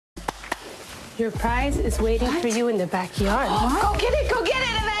Your prize is waiting for you in the backyard. Go get it, Yvette!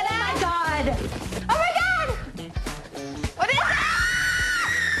 Oh my God! Oh my God! What is that?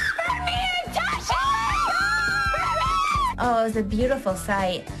 Oh, it was a beautiful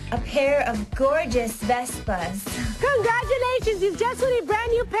sight. A pair of gorgeous Vespas. Congratulations, you've just won a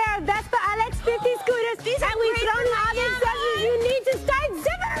brand new pair of Vespa LX50 scooters. These are and we've great thrown in for all the accessories you need to start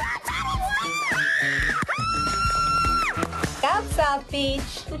zipping around town. Out South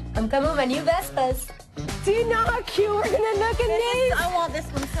Beach. I'm coming with my new Vespas. Do you know how cute we're gonna look in these? I want this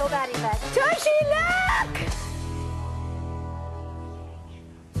one so bad, Yvette. Toshi,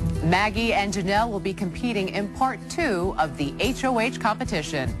 look! Maggie and Janelle will be competing in part 2 of the HOH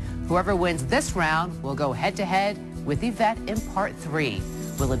competition. Whoever wins this round will go head-to-head with Yvette in part 3.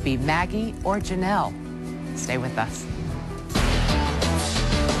 Will it be Maggie or Janelle? Stay with us.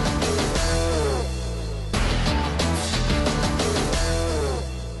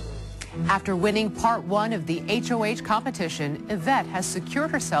 After winning part 1 of the HOH competition, Yvette has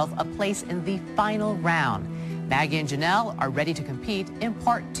secured herself a place in the final round. Maggie and Janelle are ready to compete in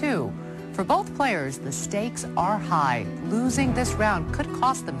part 2. For both players, the stakes are high. Losing this round could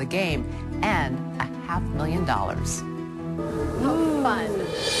cost them the game and $500,000. Oh, fun.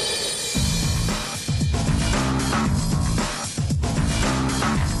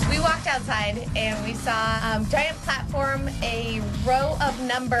 We walked outside and we saw a giant platform, a row of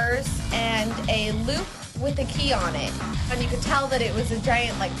numbers, and a loop with a key on it. And you could tell that it was a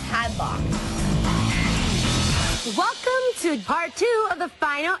giant, like, padlock. Welcome to part 2 of the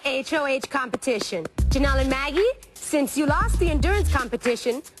final HOH competition. Janelle and Maggie, since you lost the endurance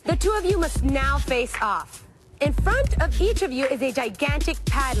competition, the two of you must now face off. In front of each of you is a gigantic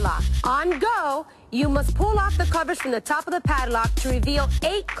padlock. On go, you must pull off the covers from the top of the padlock to reveal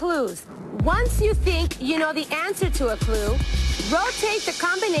 8 clues. Once you think you know the answer to a clue, rotate the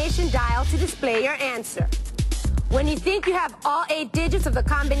combination dial to display your answer. When you think you have all 8 digits of the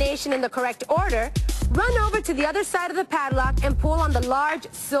combination in the correct order, run over to the other side of the padlock and pull on the large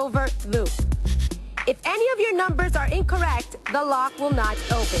silver loop. If any of your numbers are incorrect, the lock will not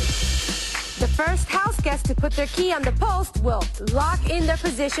open. The first house guest to put their key on the post will lock in their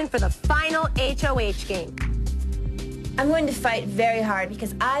position for the final HOH game. I'm going to fight very hard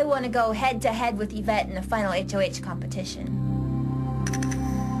because I want to go head-to-head with Yvette in the final HOH competition.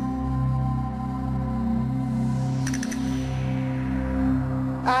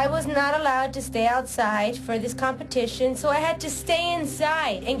 I was not allowed to stay outside for this competition, so I had to stay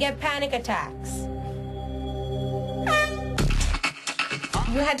inside and get panic attacks.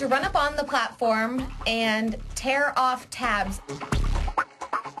 You had to run up on the platform and tear off tabs.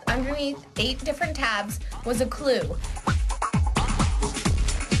 Underneath 8 different tabs was a clue.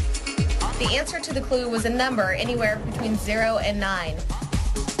 The answer to the clue was a number anywhere between 0 and 9.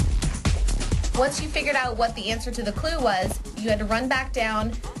 Once you figured out what the answer to the clue was, you had to run back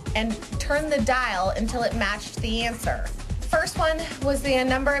down and turn the dial until it matched the answer. First one was the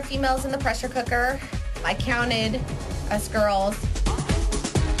number of females in the pressure cooker. I counted us girls.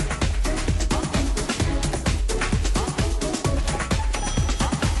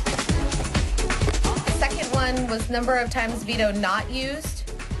 The second one was number of times veto not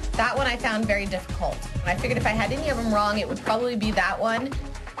used. That one I found very difficult. I figured if I had any of them wrong, it would probably be that one.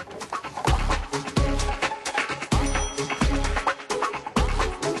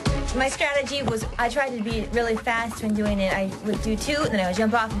 My strategy was I tried to be really fast when doing it. I would do 2, and then I would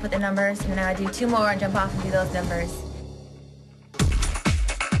jump off and put the numbers, and then I would do 2 more and jump off and do those numbers.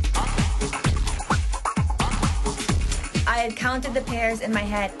 I had counted the pairs in my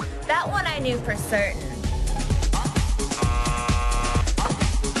head. That one I knew for certain.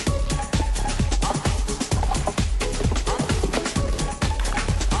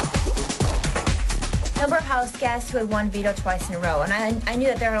 Number of house guests who had won veto twice in a row, and I knew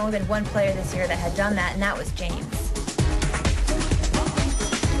that there had only been one player this year that had done that, and that was James.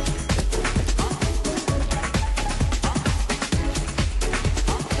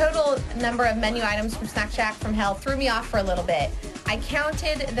 Total number of menu items from Snack Shack from Hell threw me off for a little bit. I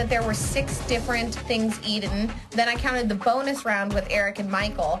counted that there were 6 different things eaten. Then I counted the bonus round with Eric and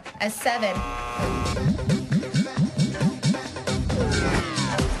Michael as 7.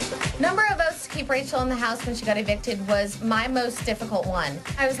 Number of votes to keep Rachel in the house when she got evicted was my most difficult one.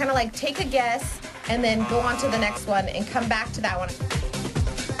 I was kind of like, take a guess and then go on to the next one and come back to that one.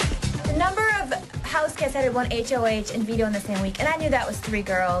 The number of house guests that had won HOH and veto in the same week, and I knew that was 3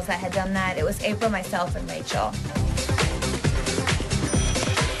 girls that had done that. It was April, myself, and Rachel.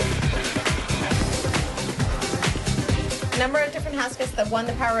 Number of different house guests that won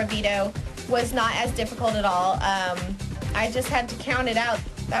the power of veto was not as difficult at all. I just had to count it out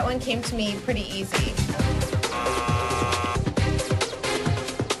That one came to me pretty easy.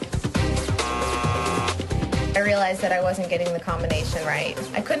 I realized that I wasn't getting the combination right.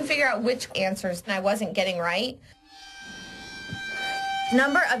 I couldn't figure out which answers I wasn't getting right.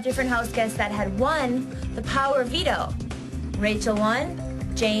 Number of different house guests that had won the power veto. Rachel won,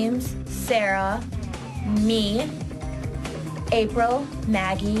 James, Sarah, me, April,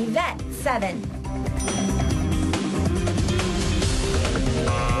 Maggie, Yvette, 7.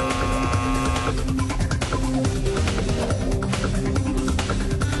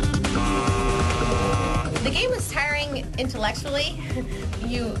 The game was tiring intellectually.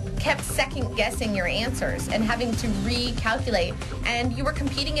 You kept second guessing your answers and having to recalculate, and you were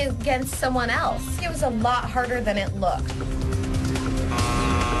competing against someone else. It was a lot harder than it looked.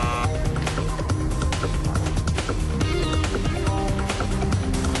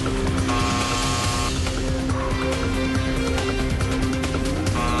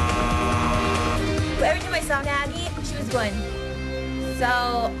 Every time I saw Maggie, she was going.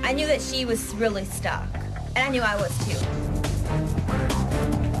 So I knew that she was really stuck. And I knew I was too.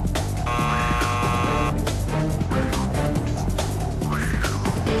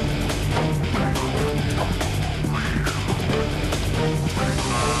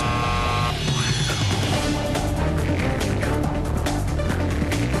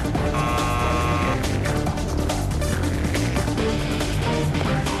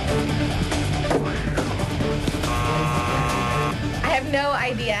 I have no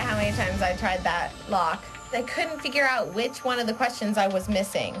idea how many times I tried that lock. I couldn't figure out which one of the questions I was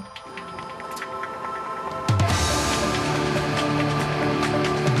missing.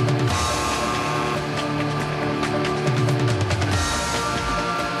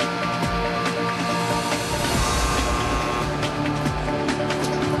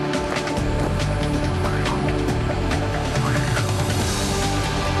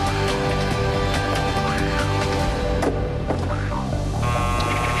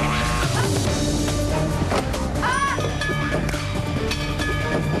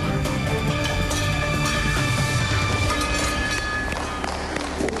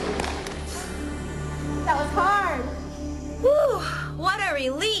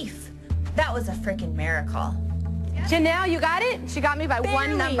 Relief. That was a freaking miracle. Janelle, you got it? She got me by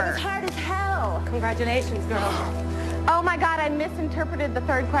one number. It was hard as hell. Congratulations, girl. Oh my God, I misinterpreted the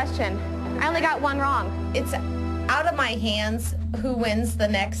third question. I only got one wrong. It's out of my hands who wins the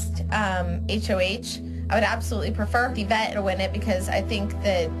next HOH. I would absolutely prefer Yvette to win it because I think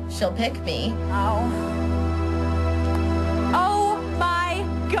that she'll pick me. Oh my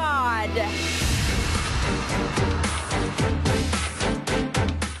God.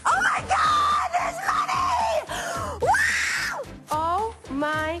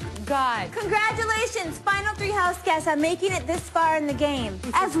 My God. Congratulations, final 3 house guests on making it this far in the game.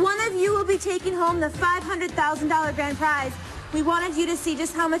 As one of you will be taking home the $500,000 grand prize, we wanted you to see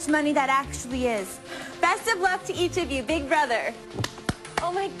just how much money that actually is. Best of luck to each of you, big brother.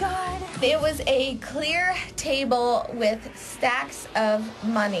 Oh my God. It was a clear table with stacks of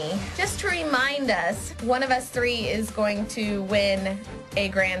money. Just to remind us, one of us 3 is going to win a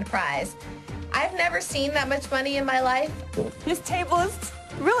grand prize. I've never seen that much money in my life. This table is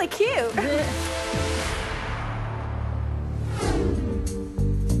really cute.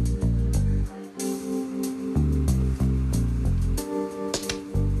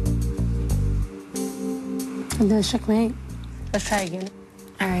 That's checkmate. Let's try again.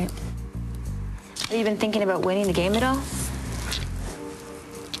 All right. Have you been thinking about winning the game at all?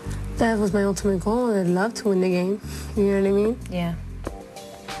 That was my ultimate goal. I'd love to win the game. You know what I mean? Yeah.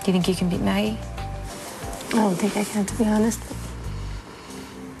 Do you think you can beat Maggie? I don't think I can, to be honest.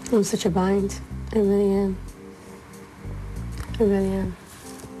 I'm such a bind. I really am. I really am.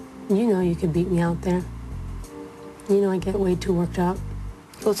 You know you could beat me out there. You know I get way too worked up.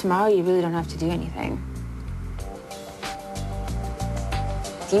 Well, tomorrow you really don't have to do anything.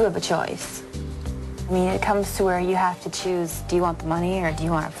 You have a choice. I mean, it comes to where you have to choose, do you want the money or do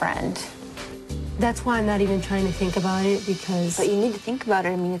you want a friend? That's why I'm not even trying to think about it, because... But you need to think about it.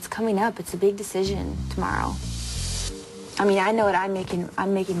 I mean, it's coming up. It's a big decision tomorrow. I mean, I know what I'm making.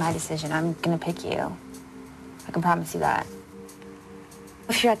 I'm making my decision. I'm going to pick you. I can promise you that.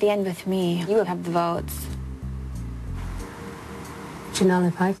 If you're at the end with me, you would have the votes. Janelle,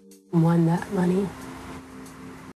 if I won that money,